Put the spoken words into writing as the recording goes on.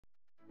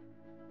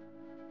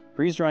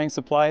Freeze Drying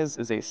Supplies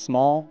is a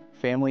small,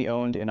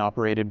 family-owned and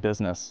operated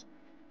business,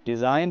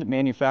 designed,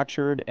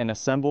 manufactured, and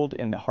assembled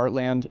in the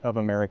heartland of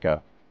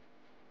America.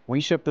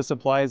 We ship the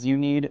supplies you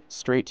need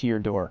straight to your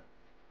door.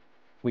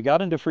 We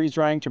got into freeze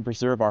drying to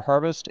preserve our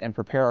harvest and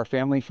prepare our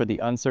family for the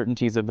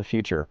uncertainties of the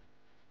future.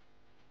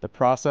 The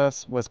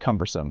process was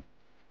cumbersome.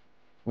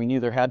 We knew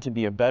there had to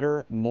be a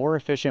better, more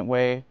efficient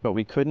way, but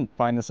we couldn't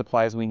find the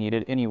supplies we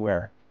needed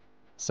anywhere.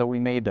 So we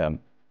made them.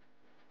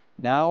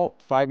 Now,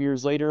 5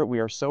 years later, we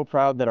are so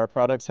proud that our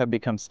products have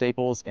become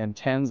staples in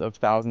tens of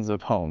thousands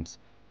of homes,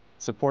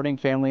 supporting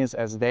families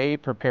as they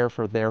prepare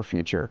for their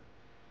future.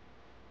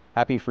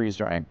 Happy freeze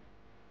drying.